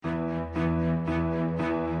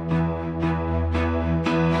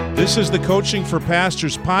This is the Coaching for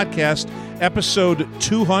Pastors podcast, episode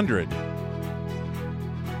 200.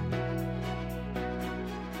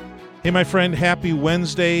 Hey, my friend, happy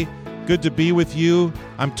Wednesday. Good to be with you.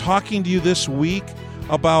 I'm talking to you this week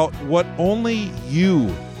about what only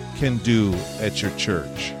you can do at your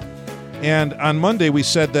church. And on Monday, we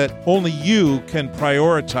said that only you can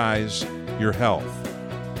prioritize your health.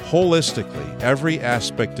 Holistically, every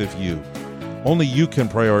aspect of you. Only you can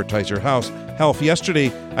prioritize your health.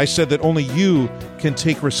 Yesterday, I said that only you can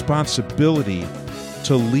take responsibility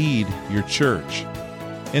to lead your church.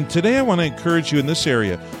 And today I want to encourage you in this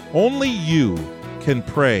area. Only you can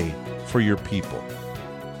pray for your people.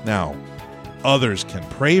 Now, others can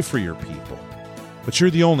pray for your people, but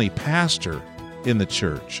you're the only pastor in the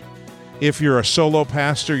church. If you're a solo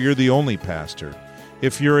pastor, you're the only pastor.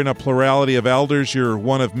 If you're in a plurality of elders, you're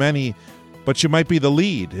one of many, but you might be the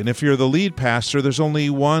lead. And if you're the lead pastor, there's only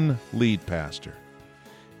one lead pastor.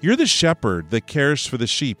 You're the shepherd that cares for the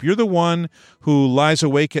sheep. You're the one who lies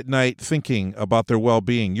awake at night thinking about their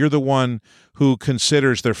well-being. You're the one who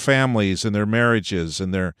considers their families and their marriages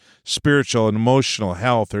and their spiritual and emotional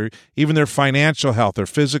health, or even their financial health, their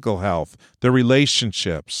physical health, their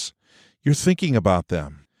relationships. You're thinking about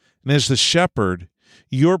them. And as the shepherd,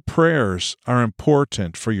 your prayers are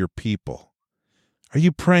important for your people. Are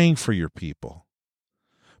you praying for your people?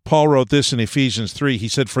 Paul wrote this in Ephesians 3. He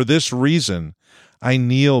said, "For this reason I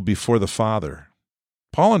kneel before the Father."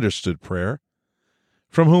 Paul understood prayer.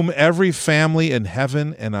 "From whom every family in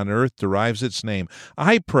heaven and on earth derives its name.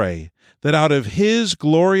 I pray that out of his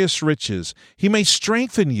glorious riches he may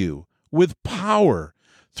strengthen you with power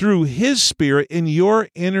through his Spirit in your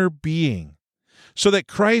inner being, so that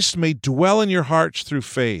Christ may dwell in your hearts through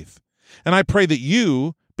faith. And I pray that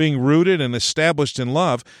you, being rooted and established in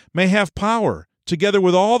love, may have power, together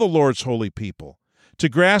with all the Lord's holy people, to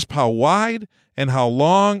grasp how wide and how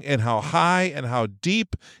long and how high and how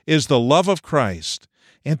deep is the love of Christ,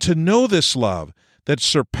 and to know this love that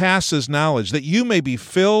surpasses knowledge, that you may be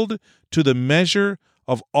filled to the measure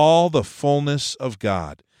of all the fullness of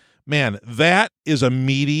God." Man, that is a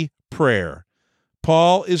meaty prayer.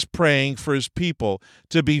 Paul is praying for his people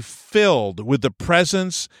to be filled with the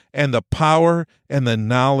presence and the power and the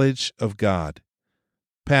knowledge of God.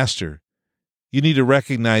 Pastor, you need to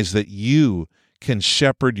recognize that you can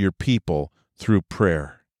shepherd your people through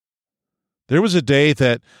prayer. There was a day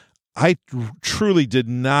that I truly did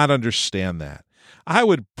not understand that. I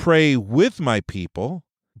would pray with my people,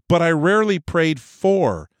 but I rarely prayed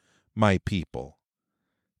for my people.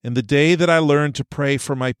 And the day that I learned to pray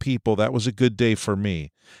for my people, that was a good day for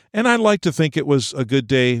me. And I'd like to think it was a good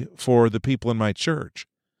day for the people in my church.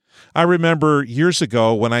 I remember years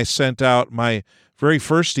ago when I sent out my very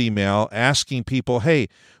first email asking people, "Hey,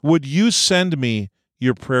 would you send me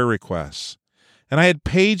your prayer requests?" And I had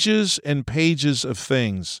pages and pages of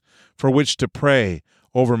things for which to pray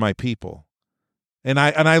over my people. And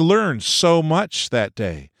I learned so much that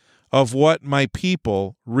day of what my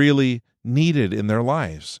people really needed in their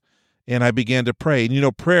lives. And I began to pray. And you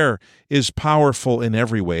know, prayer is powerful in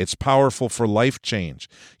every way. It's powerful for life change.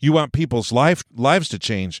 You want people's lives to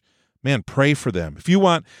change, man, pray for them. If you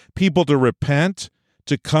want people to repent,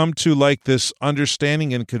 to come to like this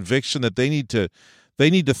understanding and conviction that they need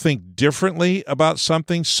to think differently about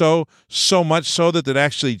something, so much so that it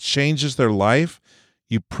actually changes their life,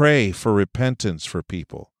 you pray for repentance for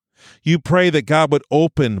people. You pray that God would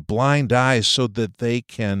open blind eyes so that they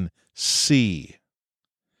can see.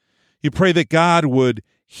 You pray that God would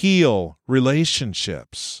heal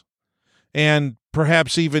relationships and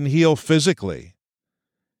perhaps even heal physically.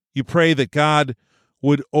 You pray that God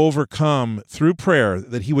would overcome, through prayer,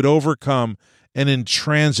 that he would overcome an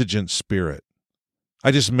intransigent spirit.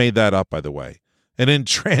 I just made that up, by the way. An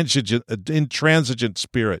intransigent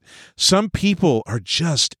spirit. Some people are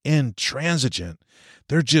just intransigent.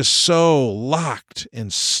 They're just so locked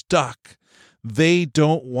and stuck. They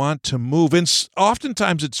don't want to move. And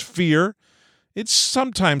oftentimes it's fear. It's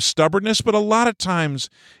sometimes stubbornness, but a lot of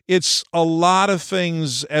times it's a lot of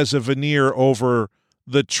things as a veneer over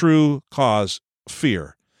the true cause,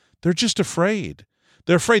 fear. They're just afraid.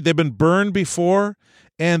 They're afraid. They've been burned before,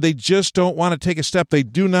 and they just don't want to take a step. They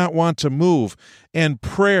do not want to move. And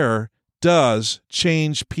prayer does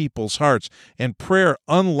change people's hearts. And prayer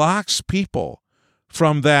unlocks people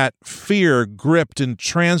from that fear-gripped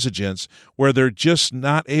intransigence where they're just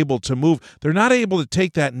not able to move. They're not able to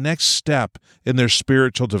take that next step in their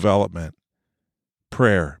spiritual development.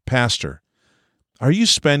 Prayer. Pastor, are you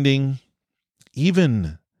spending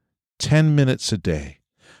even 10 minutes a day?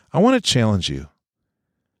 I want to challenge you.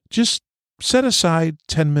 Just set aside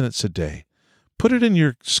 10 minutes a day. Put it in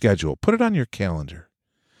your schedule. Put it on your calendar.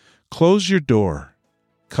 Close your door,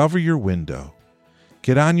 cover your window,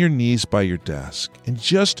 get on your knees by your desk, and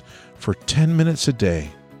just for 10 minutes a day,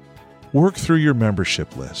 work through your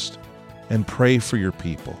membership list and pray for your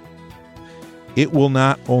people. It will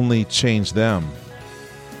not only change them.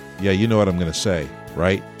 Yeah, you know what I'm going to say,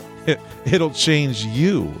 right? It'll change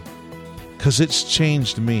you, because it's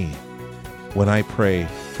changed me when I pray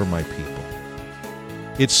for my people.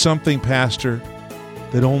 It's something, Pastor,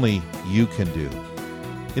 that only you can do.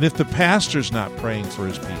 And if the pastor's not praying for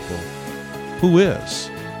his people, who is?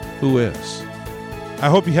 Who is? I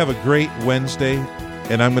hope you have a great Wednesday,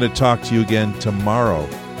 and I'm going to talk to you again tomorrow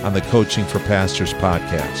on the Coaching for Pastors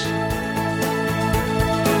podcast.